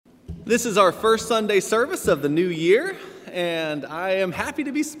This is our first Sunday service of the new year, and I am happy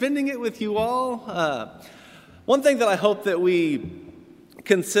to be spending it with you all. One thing that I hope that we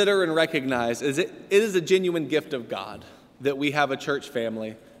consider and recognize is it is a genuine gift of God that we have a church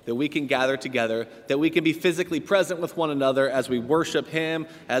family, that we can gather together, that we can be physically present with one another as we worship Him,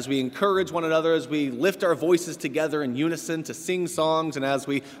 as we encourage one another, as we lift our voices together in unison to sing songs, and as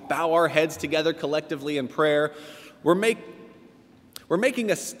we bow our heads together collectively in prayer. We're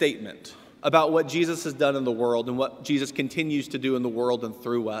making a statement about what Jesus has done in the world and what Jesus continues to do in the world and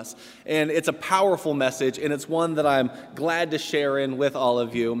through us. And it's a powerful message, and it's one that I'm glad to share in with all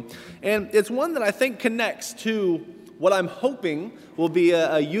of you. And it's one that I think connects to what I'm hoping will be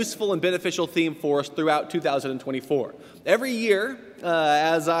a useful and beneficial theme for us throughout 2024. Every year,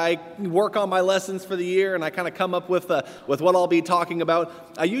 as I work on my lessons for the year and I kind of come up with what I'll be talking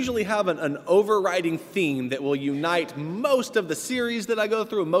about, I usually have an overriding theme that will unite most of the series that I go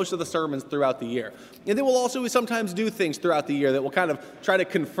through and most of the sermons throughout the year. And then we'll also sometimes do things throughout the year that will kind of try to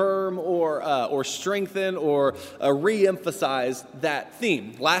confirm or strengthen or re-emphasize that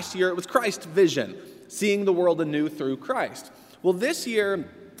theme. Last year it was Christ vision, seeing the world anew through Christ. Well, this year,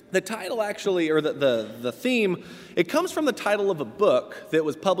 the title actually, or the theme, it comes from the title of a book that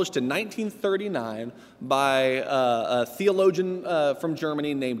was published in 1939 by a theologian from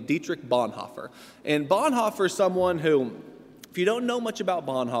Germany named Dietrich Bonhoeffer. And Bonhoeffer is someone who, if you don't know much about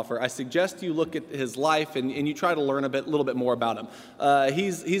Bonhoeffer, I suggest you look at his life and you try to learn a little bit more about him.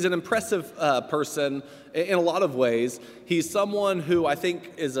 He's an impressive person in a lot of ways. He's someone who I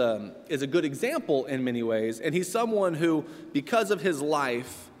think is a good example in many ways, and he's someone who, because of his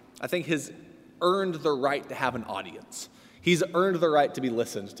life, I think has earned the right to have an audience. He's earned the right to be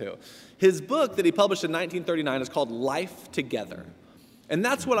listened to. His book that he published in 1939 is called Life Together. And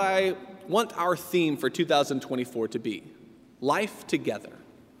that's what I want our theme for 2024 to be. Life together.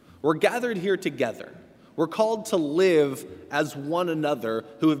 We're gathered here together. We're called to live as one another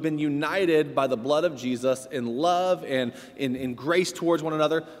who have been united by the blood of Jesus in love and in grace towards one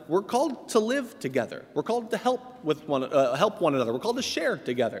another. We're called to live together. We're called to help one another. We're called to share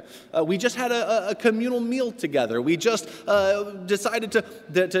together. We just had a communal meal together. We just decided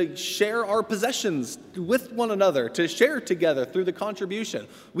to share our possessions with one another, to share together through the contribution.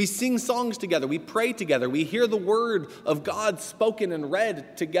 We sing songs together. We pray together. We hear the word of God spoken and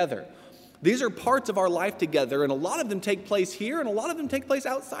read together. These are parts of our life together, and a lot of them take place here, and a lot of them take place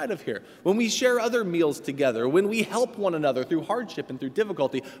outside of here. When we share other meals together, when we help one another through hardship and through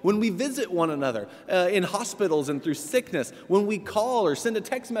difficulty, when we visit one another in hospitals and through sickness, when we call or send a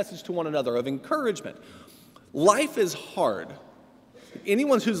text message to one another of encouragement. Life is hard.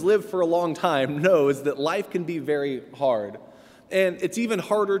 Anyone who's lived for a long time knows that life can be very hard, and it's even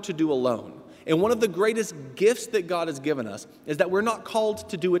harder to do alone. And one of the greatest gifts that God has given us is that we're not called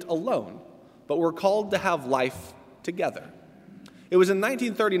to do it alone, but we're called to have life together. It was in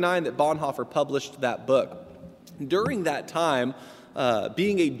 1939 that Bonhoeffer published that book. During that time,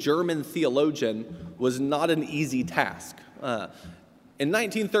 being a German theologian was not an easy task. In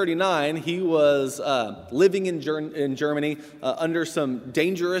 1939, he was living in Germany under some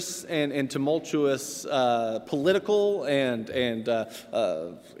dangerous and tumultuous political and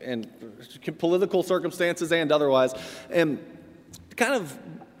political circumstances and otherwise, and kind of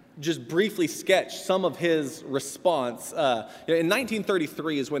just briefly sketch some of his response. In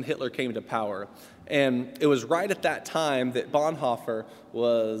 1933 is when Hitler came to power, and it was right at that time that Bonhoeffer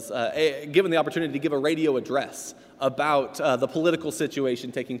was given the opportunity to give a radio address about the political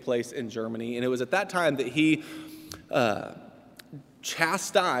situation taking place in Germany. And it was at that time that he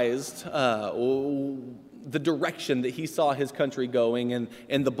chastised the direction that he saw his country going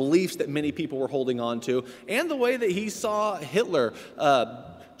and the beliefs that many people were holding on to, and the way that he saw Hitler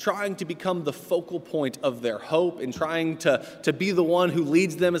trying to become the focal point of their hope and trying to be the one who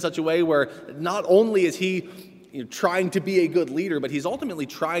leads them in such a way where not only is he trying to be a good leader, but he's ultimately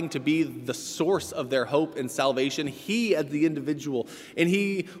trying to be the source of their hope and salvation, he as the individual. And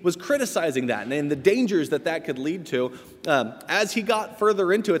he was criticizing that and the dangers that could lead to. As he got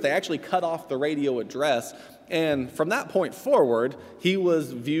further into it, they actually cut off the radio address. And from that point forward, he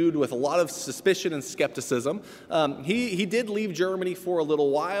was viewed with a lot of suspicion and skepticism. He did leave Germany for a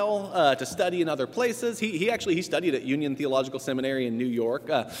little while to study in other places. He studied at Union Theological Seminary in New York.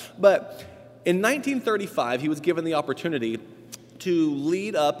 But in 1935, he was given the opportunity to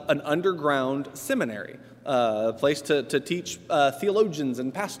lead up an underground seminary, a place to teach theologians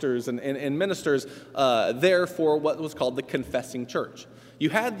and pastors and ministers there for what was called the Confessing Church. You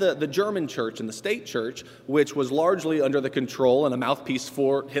had the German church and the state church, which was largely under the control and a mouthpiece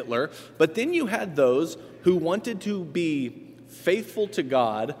for Hitler, but then you had those who wanted to be faithful to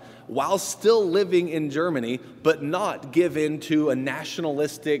God while still living in Germany, but not give in to a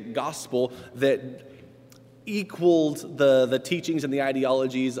nationalistic gospel that equaled the teachings and the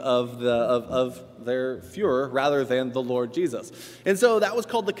ideologies of their Führer rather than the Lord Jesus. And so that was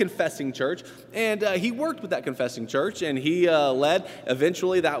called the Confessing Church, and he worked with that Confessing Church, and he led.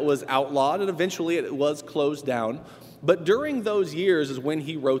 Eventually that was outlawed, and eventually it was closed down. But during those years is when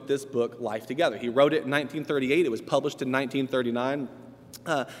he wrote this book, Life Together. He wrote it in 1938. It was published in 1939.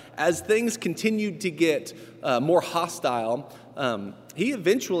 As things continued to get more hostile, he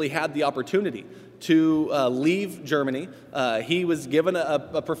eventually had the opportunity to leave Germany. He was given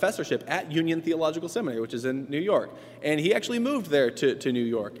a professorship at Union Theological Seminary, which is in New York. And he actually moved there to New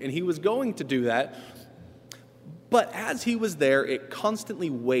York. And he was going to do that. But as he was there, it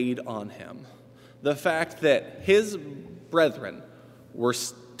constantly weighed on him. The fact that his brethren were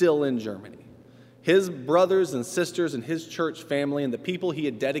still in Germany. His brothers and sisters and his church family and the people he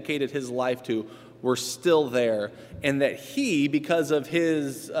had dedicated his life to were still there, and that he, because of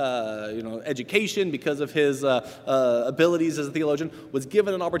his education, because of his abilities as a theologian, was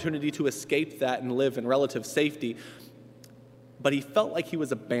given an opportunity to escape that and live in relative safety. But he felt like he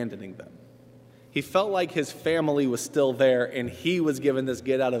was abandoning them. He felt like his family was still there, and he was given this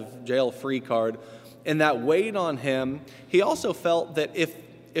get-out-of-jail-free card, and that weighed on him. He also felt that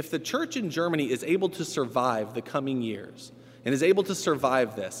if the church in Germany is able to survive the coming years, and is able to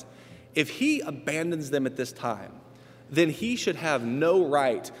survive this, if he abandons them at this time, then he should have no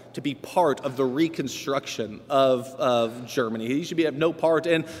right to be part of the reconstruction of Germany. He should have no part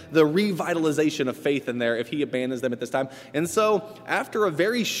in the revitalization of faith in there if he abandons them at this time. And so, after a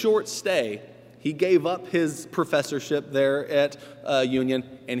very short stay, he gave up his professorship there at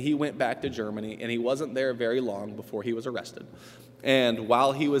Union, and he went back to Germany, and he wasn't there very long before he was arrested. And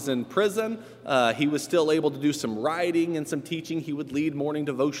while he was in prison, he was still able to do some writing and some teaching. He would lead morning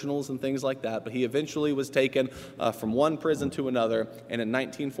devotionals and things like that, but he eventually was taken from one prison to another, and in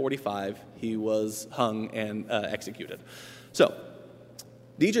 1945, he was hung and executed. So,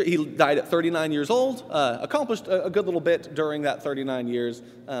 Dietrich, he died at 39 years old, accomplished a good little bit during that 39 years,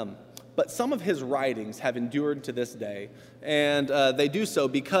 but some of his writings have endured to this day, and they do so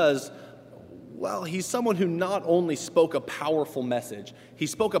because, well, he's someone who not only spoke a powerful message, he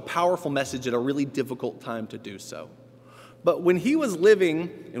spoke a powerful message at a really difficult time to do so. But when he was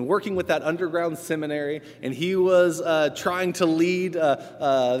living and working with that underground seminary, and he was trying to lead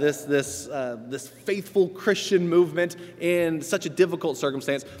this faithful Christian movement in such a difficult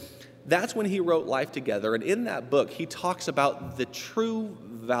circumstance, that's when he wrote Life Together. And in that book, he talks about the true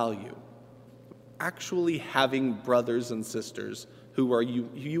value, actually having brothers and sisters who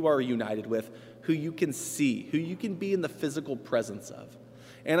you are united with, who you can see, who you can be in the physical presence of.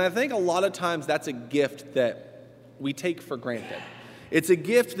 And I think a lot of times that's a gift that we take for granted. It's a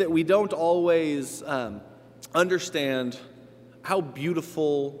gift that we don't always understand how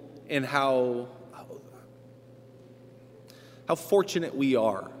beautiful and how fortunate we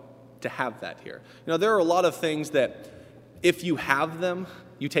are to have that here. You know, there are a lot of things that if you have them,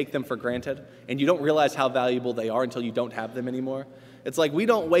 you take them for granted, and you don't realize how valuable they are until you don't have them anymore. It's like we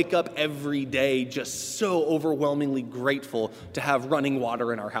don't wake up every day just so overwhelmingly grateful to have running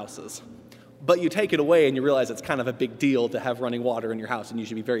water in our houses. But you take it away and you realize it's kind of a big deal to have running water in your house, and you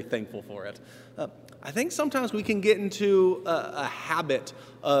should be very thankful for it. I think sometimes we can get into a habit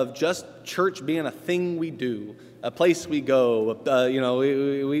of just church being a thing we do, a place we go.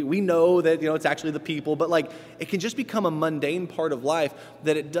 We know that it's actually the people, but like it can just become a mundane part of life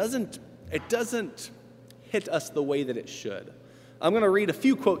that it doesn't hit us the way that it should. I'm going to read a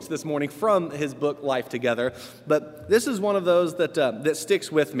few quotes this morning from his book, Life Together, but this is one of those that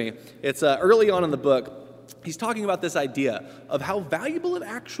sticks with me. It's early on in the book. He's talking about this idea of how valuable it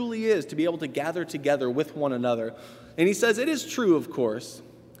actually is to be able to gather together with one another. And he says, "It is true, of course,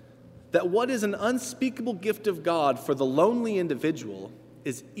 that what is an unspeakable gift of God for the lonely individual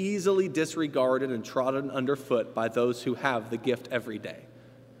is easily disregarded and trodden underfoot by those who have the gift every day."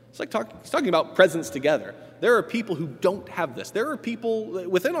 It's like he's talking about presence together. There are people who don't have this. There are people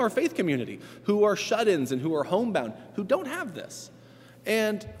within our faith community who are shut-ins and who are homebound who don't have this.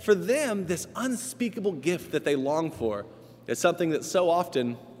 And for them, this unspeakable gift that they long for is something that so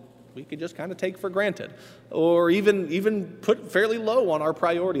often we can just kind of take for granted or even put fairly low on our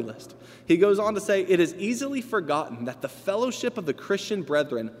priority list. He goes on to say, "It is easily forgotten that the fellowship of the Christian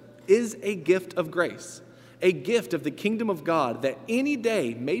brethren is a gift of grace, a gift of the kingdom of God that any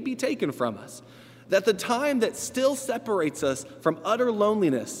day may be taken from us, that the time that still separates us from utter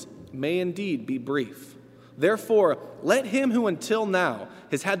loneliness may indeed be brief. Therefore, let him who until now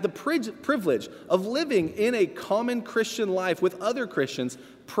has had the privilege of living in a common Christian life with other Christians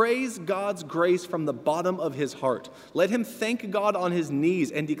praise God's grace from the bottom of his heart. Let him thank God on his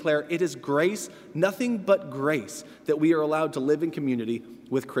knees and declare, it is grace, nothing but grace, that we are allowed to live in community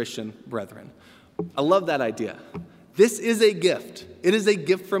with Christian brethren. I love that idea. This is a gift. It is a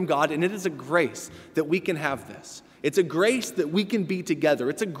gift from God, and it is a grace that we can have this. It's a grace that we can be together.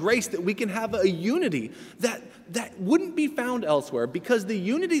 It's a grace that we can have a unity that wouldn't be found elsewhere, because the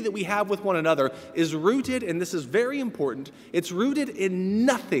unity that we have with one another is rooted, and this is very important, it's rooted in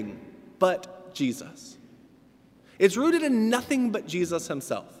nothing but Jesus. It's rooted in nothing but Jesus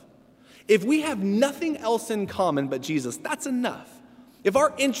himself. If we have nothing else in common but Jesus, that's enough. If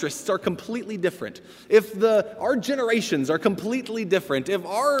our interests are completely different, if our generations are completely different, if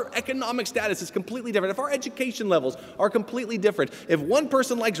our economic status is completely different, if our education levels are completely different, if one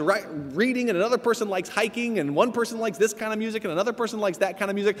person likes reading and another person likes hiking and one person likes this kind of music and another person likes that kind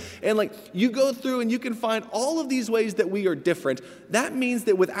of music, and you go through and you can find all of these ways that we are different, that means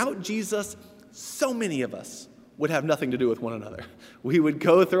that without Jesus, so many of us would have nothing to do with one another. We would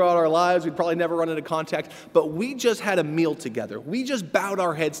go throughout our lives, we'd probably never run into contact, but we just had a meal together. We just bowed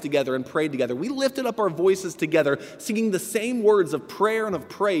our heads together and prayed together. We lifted up our voices together, singing the same words of prayer and of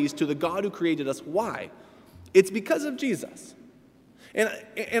praise to the God who created us. Why? It's because of Jesus.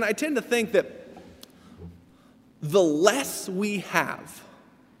 And I tend to think that the less we have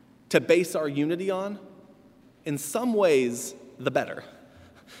to base our unity on, in some ways, the better.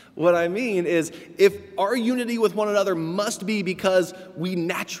 What I mean is, if our unity with one another must be because we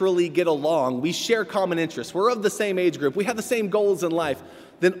naturally get along, we share common interests, we're of the same age group, we have the same goals in life,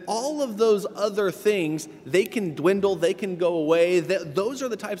 then all of those other things, they can dwindle, they can go away. Those are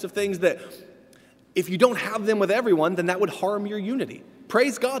the types of things that, if you don't have them with everyone, then that would harm your unity.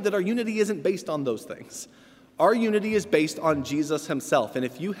 Praise God that our unity isn't based on those things. Our unity is based on Jesus himself, and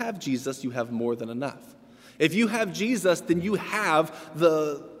if you have Jesus, you have more than enough. If you have Jesus, then you have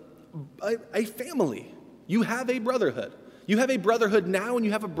a family. You have a brotherhood. You have a brotherhood now, and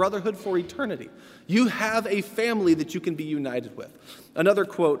you have a brotherhood for eternity. You have a family that you can be united with. Another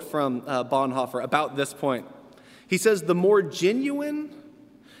quote from Bonhoeffer about this point. He says, the more genuine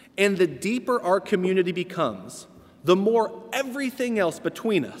and the deeper our community becomes, the more everything else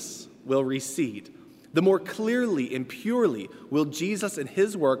between us will recede. The more clearly and purely will Jesus and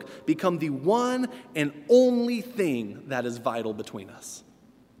his work become the one and only thing that is vital between us.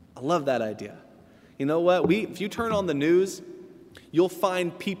 I love that idea. You know what? If you turn on the news, you'll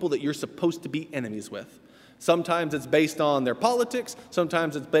find people that you're supposed to be enemies with. Sometimes it's based on their politics.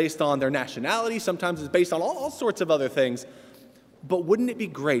 Sometimes it's based on their nationality. Sometimes it's based on all sorts of other things. But wouldn't it be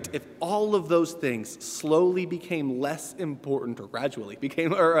great if all of those things slowly became less important, or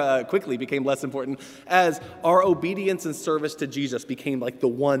quickly became less important, as our obedience and service to Jesus became like the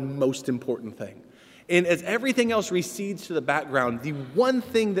one most important thing? And as everything else recedes to the background, the one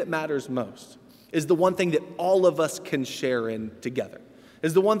thing that matters most is the one thing that all of us can share in together,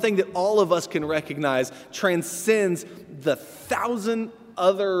 is the one thing that all of us can recognize transcends the 1,000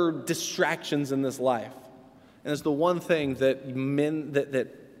 other distractions in this life. And it's the one thing that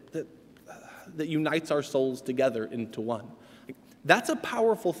that unites our souls together into one. That's a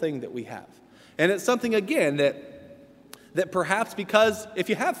powerful thing that we have. And it's something, again, that perhaps, because if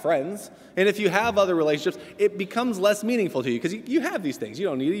you have friends and if you have other relationships, it becomes less meaningful to you, because you have these things. You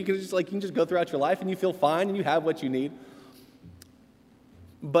don't need it. You can just go throughout your life and you feel fine and you have what you need.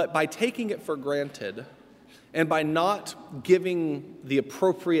 But by taking it for granted and by not giving the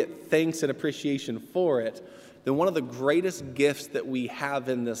appropriate thanks and appreciation for it, then one of the greatest gifts that we have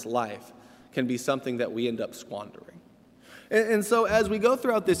in this life can be something that we end up squandering. And so as we go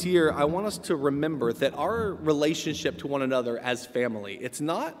throughout this year, I want us to remember that our relationship to one another as family, it's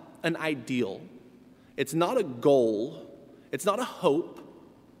not an ideal, it's not a goal, it's not a hope,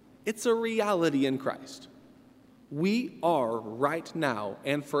 it's a reality in Christ. We are right now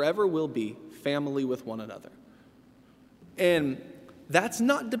and forever will be family with one another. And that's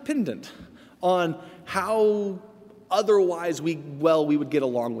not dependent on how otherwise we would get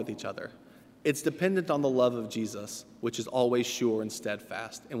along with each other. It's dependent on the love of Jesus, which is always sure and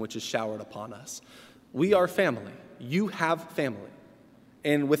steadfast, and which is showered upon us. We are family. You have family.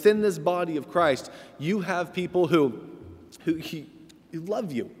 And within this body of Christ, you have people who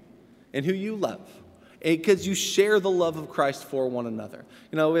love you and who you love, because you share the love of Christ for one another.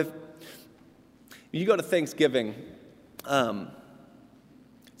 You know, if you go to Thanksgiving,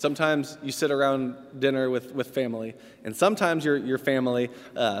 Sometimes you sit around dinner with family, and sometimes your family,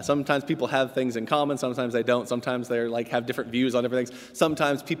 sometimes people have things in common, sometimes they don't, sometimes they're like have different views on different things.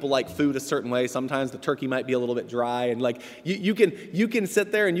 Sometimes people like food a certain way, sometimes the turkey might be a little bit dry, and like you can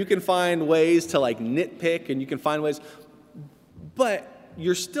sit there and you can find ways to like nitpick, and you can find ways, but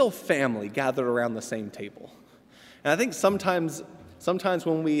you're still family gathered around the same table. And I think sometimes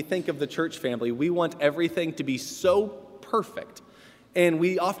when we think of the church family, we want everything to be so perfect. And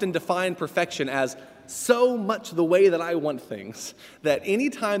we often define perfection as so much the way that I want things, that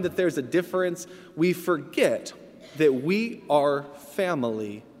anytime that there's a difference, we forget that we are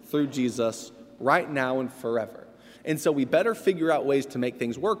family through Jesus right now and forever. And so we better figure out ways to make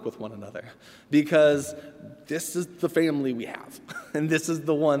things work with one another, because this is the family we have. And this is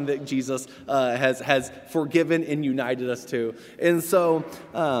the one that Jesus has forgiven and united us to. And so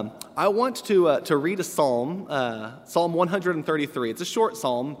I want to read a psalm, Psalm 133. It's a short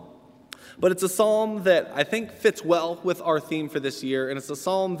psalm, but it's a psalm that I think fits well with our theme for this year. And it's a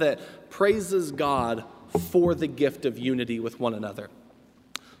psalm that praises God for the gift of unity with one another.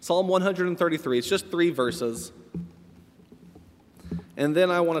 Psalm 133, it's just 3 verses. And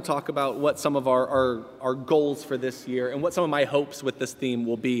then I want to talk about what some of our goals for this year and what some of my hopes with this theme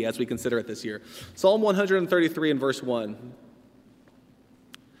will be as we consider it this year. Psalm 133 and verse 1.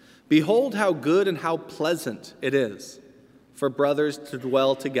 Behold how good and how pleasant it is for brothers to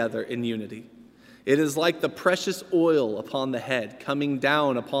dwell together in unity. It is like the precious oil upon the head, coming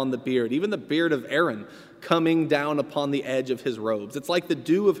down upon the beard, even the beard of Aaron, coming down upon the edge of his robes. It's like the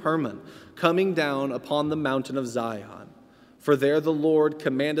dew of Hermon, coming down upon the mountain of Zion. For there the Lord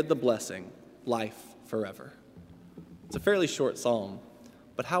commanded the blessing, life forever. It's a fairly short psalm,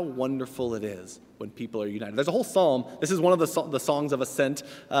 but how wonderful it is when people are united. There's a whole psalm. This is one of the songs of ascent,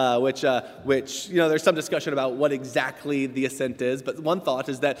 which there's some discussion about what exactly the ascent is. But one thought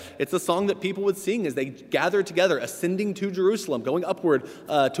is that it's a song that people would sing as they gather together, ascending to Jerusalem, going upward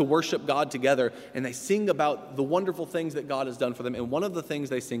to worship God together. And they sing about the wonderful things that God has done for them. And one of the things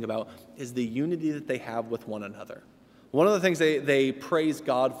they sing about is the unity that they have with one another. One of the things they praise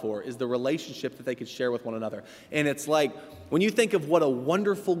God for is the relationship that they could share with one another. And it's like, when you think of what a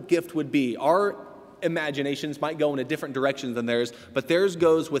wonderful gift would be, our imaginations might go in a different direction than theirs, but theirs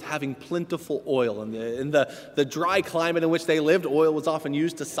goes with having plentiful oil. In the dry climate in which they lived, oil was often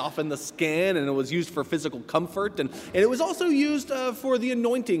used to soften the skin, and it was used for physical comfort. And it was also used for the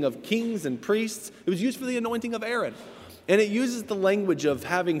anointing of kings and priests. It was used for the anointing of Aaron. And it uses the language of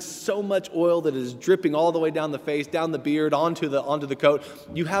having so much oil that is dripping all the way down the face, down the beard, onto the coat.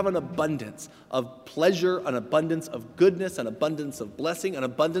 You have an abundance of pleasure, an abundance of goodness, an abundance of blessing, an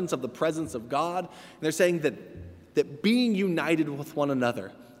abundance of the presence of God. And they're saying that being united with one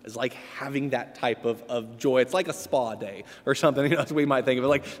another is like having that type of joy. It's like a spa day or something, as we might think of it,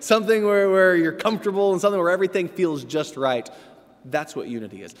 like something where you're comfortable and something where everything feels just right. That's what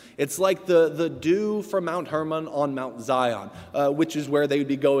unity is. It's like the dew from Mount Hermon on Mount Zion, which is where they would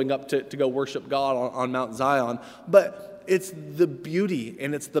be going up to go worship God on Mount Zion. But it's the beauty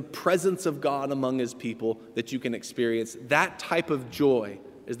and it's the presence of God among his people that you can experience. That type of joy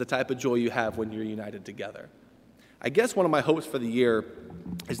is the type of joy you have when you're united together. I guess one of my hopes for the year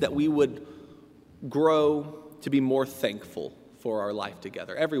is that we would grow to be more thankful for our life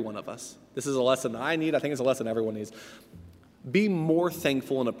together. Every one of us. This is a lesson I need. I think it's a lesson everyone needs. Be more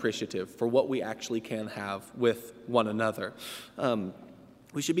thankful and appreciative for what we actually can have with one another.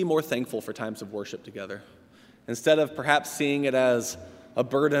 We should be more thankful for times of worship together. Instead of perhaps seeing it as a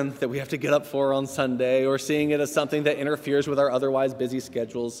burden that we have to get up for on Sunday, or seeing it as something that interferes with our otherwise busy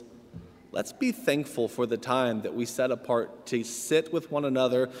schedules, let's be thankful for the time that we set apart to sit with one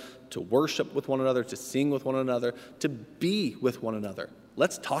another, to worship with one another, to sing with one another, to be with one another.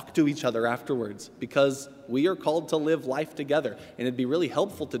 Let's talk to each other afterwards, because we are called to live life together. And it'd be really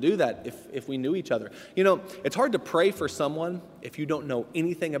helpful to do that if we knew each other. You know, it's hard to pray for someone if you don't know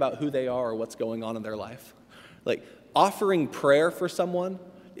anything about who they are or what's going on in their life. Like, offering prayer for someone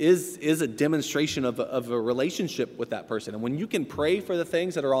is a demonstration of a relationship with that person. And when you can pray for the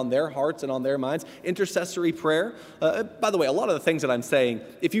things that are on their hearts and on their minds, intercessory prayer. By the way, a lot of the things that I'm saying,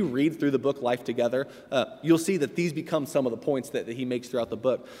 if you read through the book Life Together, you'll see that these become some of the points that he makes throughout the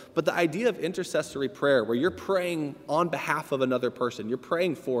book. But the idea of intercessory prayer, where you're praying on behalf of another person, you're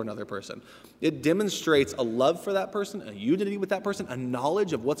praying for another person, it demonstrates a love for that person, a unity with that person, a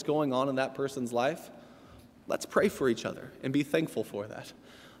knowledge of what's going on in that person's life. Let's pray for each other and be thankful for that.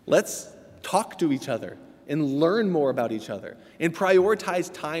 Let's talk to each other and learn more about each other and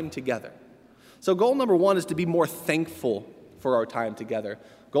prioritize time together. So goal number 1 is to be more thankful for our time together.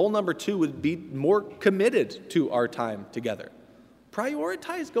 Goal number 2 would be more committed to our time together.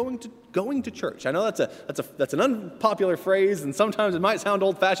 prioritize going to church. I know that's an unpopular phrase, and sometimes it might sound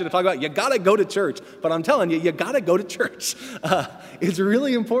old-fashioned to talk about you got to go to church, but I'm telling you, you got to go to church. It's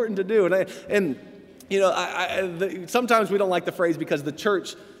really important to do, sometimes we don't like the phrase because the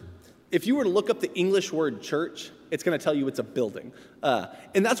church, if you were to look up the English word church, it's going to tell you it's a building.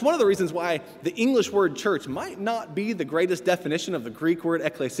 And that's one of the reasons why the English word church might not be the greatest definition of the Greek word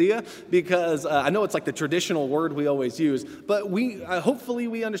ekklesia, because I know it's like the traditional word we always use, but hopefully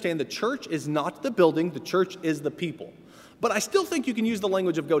we understand the church is not the building, the church is the people. But I still think you can use the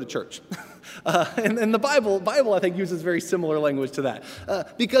language of go to church. And the Bible, I think, uses very similar language to that.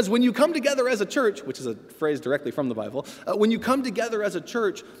 Because when you come together as a church, which is a phrase directly from the Bible, when you come together as a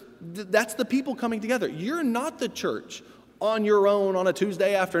church, that's the people coming together. You're not the church on your own on a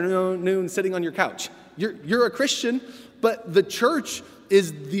Tuesday afternoon sitting on your couch. You're a Christian, but the church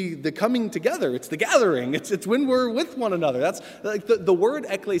is the coming together. It's the gathering. It's when we're with one another. That's like the word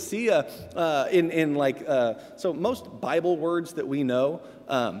ekklesia so most Bible words that we know,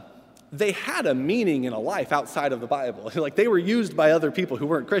 they had a meaning in a life outside of the Bible. Like they were used by other people who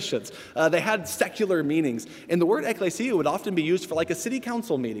weren't Christians. They had secular meanings. And the word ekklesia would often be used for like a city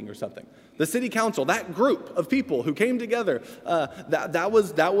council meeting or something. The city council, that group of people who came together, that's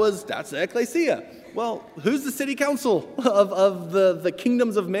the ekklesia. Well, who's the city council of the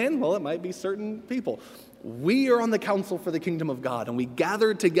kingdoms of men? Well, it might be certain people. We are on the council for the kingdom of God, and we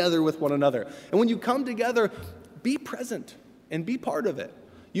gather together with one another. And when you come together, be present and be part of it.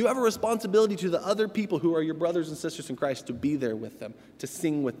 You have a responsibility to the other people who are your brothers and sisters in Christ to be there with them, to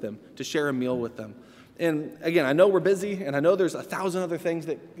sing with them, to share a meal with them. And again, I know we're busy, and I know there's 1,000 other things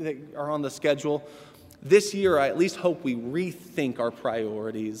that are on the schedule. This year, I at least hope we rethink our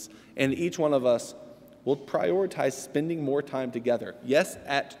priorities, and each one of us will prioritize spending more time together. Yes,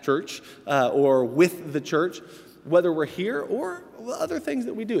 at church or with the church, whether we're here or other things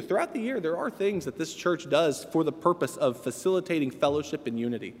that we do. Throughout the year, there are things that this church does for the purpose of facilitating fellowship and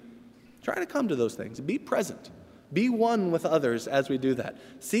unity. Try to come to those things. Be present. Be one with others as we do that.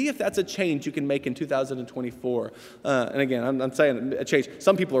 See if that's a change you can make in 2024. And again, I'm saying a change.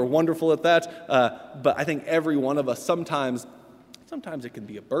 Some people are wonderful at that, but I think every one of us, sometimes it can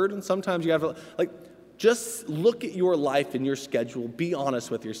be a burden. Sometimes you have to, just look at your life and your schedule, be honest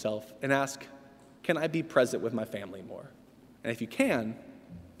with yourself, and ask, can I be present with my family more? And if you can,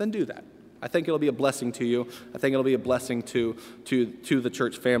 then do that. I think it'll be a blessing to you. I think it'll be a blessing to the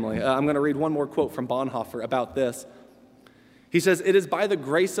church family. I'm going to read one more quote from Bonhoeffer about this. He says, "It is by the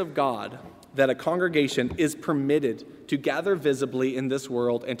grace of God that a congregation is permitted to gather visibly in this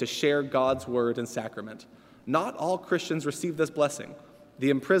world and to share God's word and sacrament. Not all Christians receive this blessing.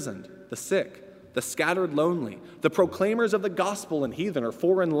 The imprisoned, the sick, the scattered lonely, the proclaimers of the gospel in heathen or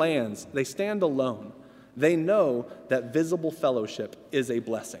foreign lands, they stand alone. They know that visible fellowship is a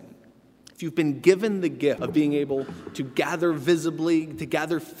blessing." If you've been given the gift of being able to gather visibly, to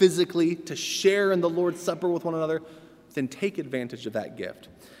gather physically, to share in the Lord's Supper with one another, then take advantage of that gift.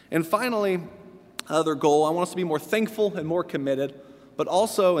 And finally, another goal, I want us to be more thankful and more committed, but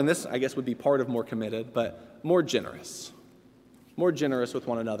also, and this I guess would be part of more committed, but more generous. More generous with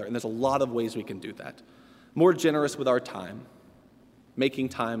one another. And there's a lot of ways we can do that. More generous with our time, making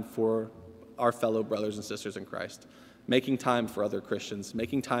time for our fellow brothers and sisters in Christ, making time for other Christians,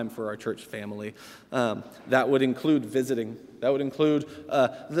 making time for our church family. That would include visiting. That would include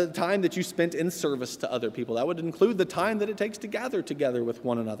the time that you spent in service to other people. That would include the time that it takes to gather together with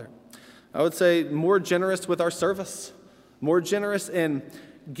one another. I would say more generous with our service, more generous in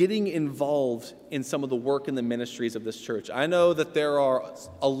getting involved in some of the work and the ministries of this church. I know that there are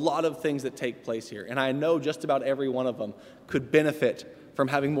a lot of things that take place here, and I know just about every one of them could benefit from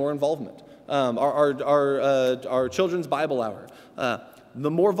having more involvement. Our children's Bible hour,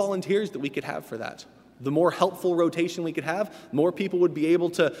 the more volunteers that we could have for that, the more helpful rotation we could have, more people would be able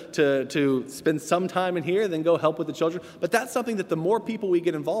to spend some time in here, then go help with the children. But that's something that the more people we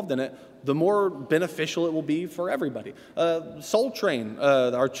get involved in it, the more beneficial it will be for everybody. Soul Train,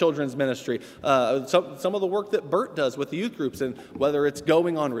 our children's ministry, some of the work that Bert does with the youth groups, and whether it's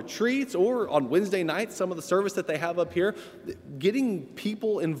going on retreats or on Wednesday nights, some of the service that they have up here, getting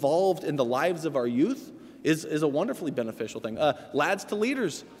people involved in the lives of our youth is a wonderfully beneficial thing. Lads to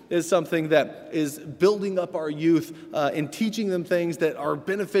Leaders is something that is building up our youth and teaching them things that are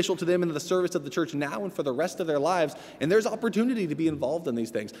beneficial to them in the service of the church now and for the rest of their lives. And there's opportunity to be involved in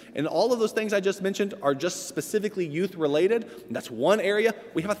these things. And all of those things I just mentioned are just specifically youth related. And that's one area.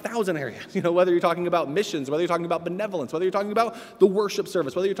 We have 1,000 areas. Whether you're talking about missions, whether you're talking about benevolence, whether you're talking about the worship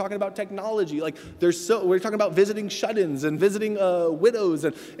service, whether you're talking about technology. We're talking about visiting shut-ins and visiting widows.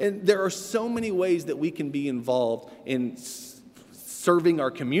 And there are so many ways that we can be involved in serving our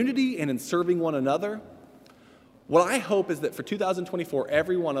community and in serving one another. What I hope is that for 2024,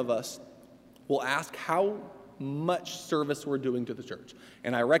 every one of us will ask how much service we're doing to the church.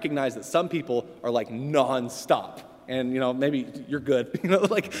 And I recognize that some people are like nonstop. And, maybe you're good,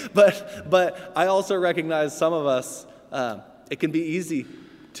 but I also recognize some of us, it can be easy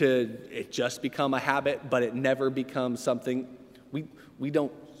to it just become a habit, but it never becomes something we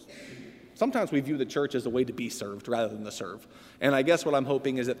don't. Sometimes we view the church as a way to be served rather than to serve. And I guess what I'm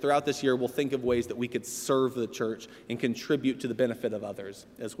hoping is that throughout this year, we'll think of ways that we could serve the church and contribute to the benefit of others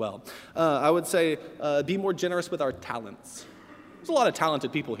as well. I would say be more generous with our talents. There's a lot of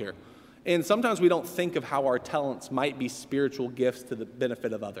talented people here. And sometimes we don't think of how our talents might be spiritual gifts to the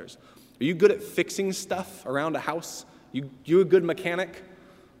benefit of others. Are you good at fixing stuff around a house? You a good mechanic?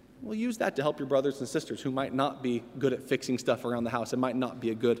 Well, use that to help your brothers and sisters who might not be good at fixing stuff around the house and might not be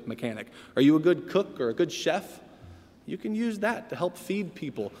a good mechanic. Are you a good cook or a good chef? You can use that to help feed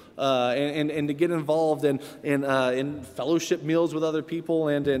people and to get involved in fellowship meals with other people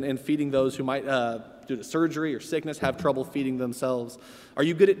and feeding those who might, due to surgery or sickness, have trouble feeding themselves. Are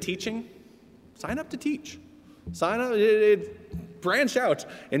you good at teaching? Sign up to teach. Sign up, branch out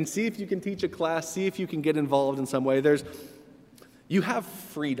and see if you can teach a class, see if you can get involved in some way. You have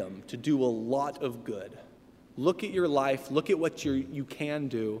freedom to do a lot of good. Look at your life, look at what you can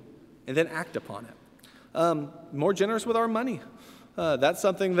do, and then act upon it. More generous with our money. That's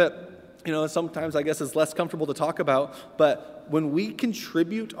something that, sometimes I guess is less comfortable to talk about, but when we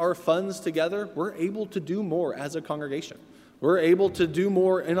contribute our funds together, we're able to do more as a congregation. We're able to do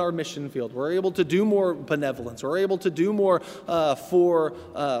more in our mission field. We're able to do more benevolence. We're able to do more for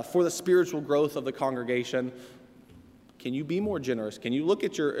the spiritual growth of the congregation. Can you be more generous? Can you look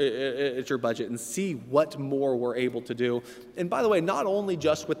at your budget and see what more we're able to do? And by the way, not only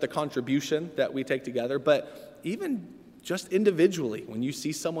just with the contribution that we take together, but even just individually, when you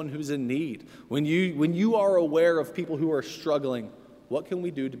see someone who's in need, when you are aware of people who are struggling, what can we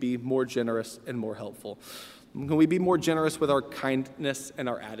do to be more generous and more helpful? Can we be more generous with our kindness and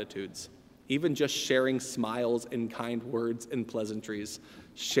our attitudes? Even just sharing smiles and kind words and pleasantries.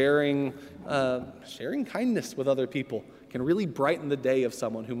 Sharing kindness with other people can really brighten the day of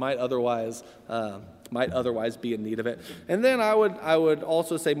someone who might otherwise be in need of it. And then I would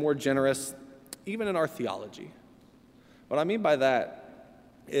also say more generous, even in our theology. What I mean by that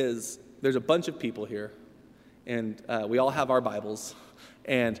is there's a bunch of people here, and we all have our Bibles,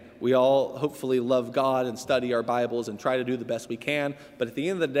 and we all hopefully love God and study our Bibles and try to do the best we can. But at the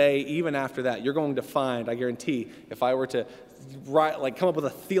end of the day, even after that, you're going to find, I guarantee, if I were to come up with a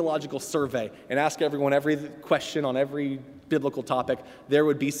theological survey and ask everyone every question on every biblical topic, there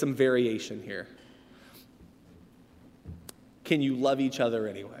would be some variation here. Can you love each other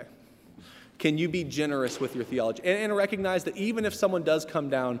anyway? Can you be generous with your theology? And recognize that even if someone does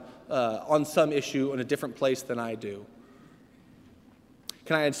come down on some issue in a different place than I do,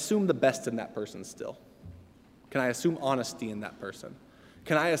 can I assume the best in that person still? Can I assume honesty in that person?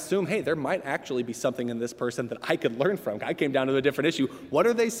 Can I assume, hey, there might actually be something in this person that I could learn from? I came down to a different issue. What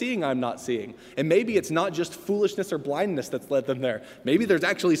are they seeing I'm not seeing? And maybe it's not just foolishness or blindness that's led them there. Maybe there's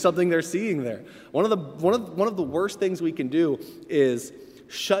actually something they're seeing there. One of the worst things we can do is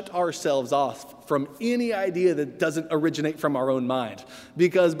shut ourselves off from any idea that doesn't originate from our own mind.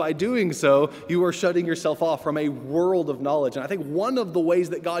 Because by doing so, you are shutting yourself off from a world of knowledge. And I think one of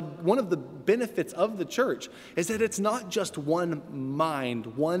the benefits of the church is that it's not just one mind,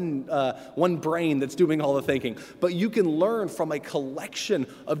 one brain that's doing all the thinking, but you can learn from a collection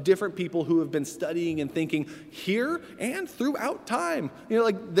of different people who have been studying and thinking here and throughout time.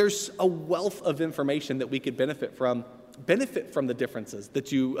 There's a wealth of information that we could benefit from the differences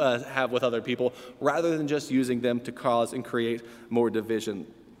that you have with other people rather than just using them to cause and create more division.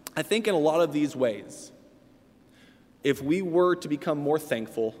 I think in a lot of these ways, if we were to become more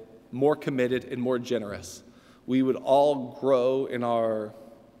thankful, more committed, and more generous, we would all grow in our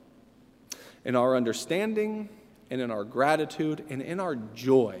understanding and in our gratitude and in our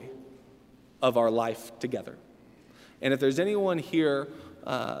joy of our life together. And if there's anyone here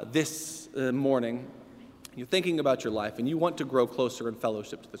this morning, you're thinking about your life and you want to grow closer in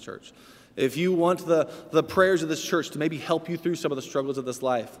fellowship to the church, if you want the prayers of this church to maybe help you through some of the struggles of this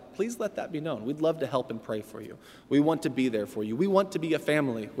life, please let that be known. We'd love to help and pray for you. We want to be there for you. We want to be a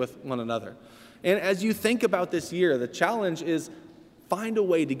family with one another. And as you think about this year, the challenge is find a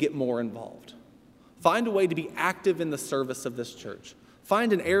way to get more involved. Find a way to be active in the service of this church.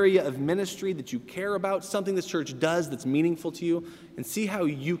 Find an area of ministry that you care about, something this church does that's meaningful to you, and see how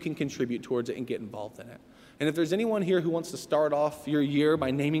you can contribute towards it and get involved in it. And if there's anyone here who wants to start off your year by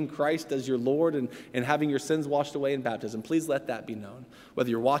naming Christ as your Lord and having your sins washed away in baptism, please let that be known.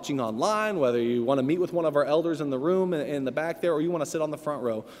 Whether you're watching online, whether you want to meet with one of our elders in the room in the back there, or you want to sit on the front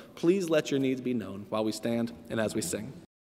row, please let your needs be known while we stand and as we sing.